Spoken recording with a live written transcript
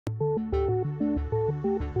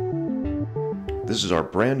This is our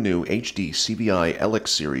brand new HD-CVI LX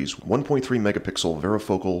series 1.3 megapixel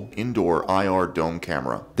Varifocal indoor IR dome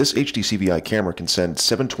camera. This HD-CVI camera can send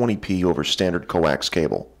 720p over standard coax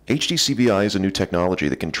cable. HD-CVI is a new technology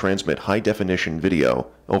that can transmit high-definition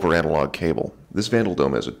video over analog cable. This Vandal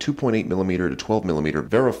dome has a 2.8mm to 12mm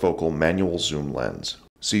Varifocal manual zoom lens,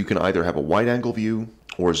 so you can either have a wide-angle view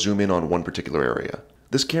or zoom in on one particular area.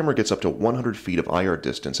 This camera gets up to 100 feet of IR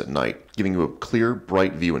distance at night, giving you a clear,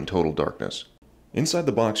 bright view in total darkness. Inside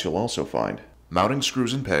the box you'll also find mounting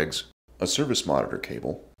screws and pegs, a service monitor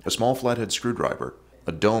cable, a small flathead screwdriver,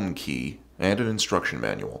 a dome key, and an instruction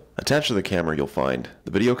manual. Attached to the camera you'll find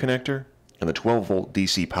the video connector and the 12-volt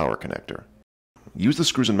DC power connector. Use the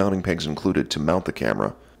screws and mounting pegs included to mount the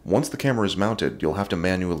camera. Once the camera is mounted, you'll have to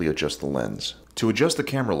manually adjust the lens. To adjust the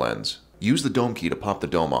camera lens, use the dome key to pop the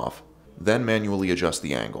dome off, then manually adjust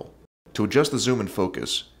the angle. To adjust the zoom and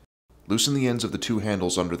focus, loosen the ends of the two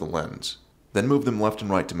handles under the lens. Then move them left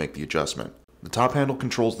and right to make the adjustment. The top handle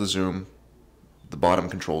controls the zoom, the bottom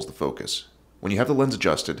controls the focus. When you have the lens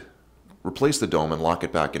adjusted, replace the dome and lock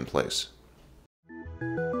it back in place.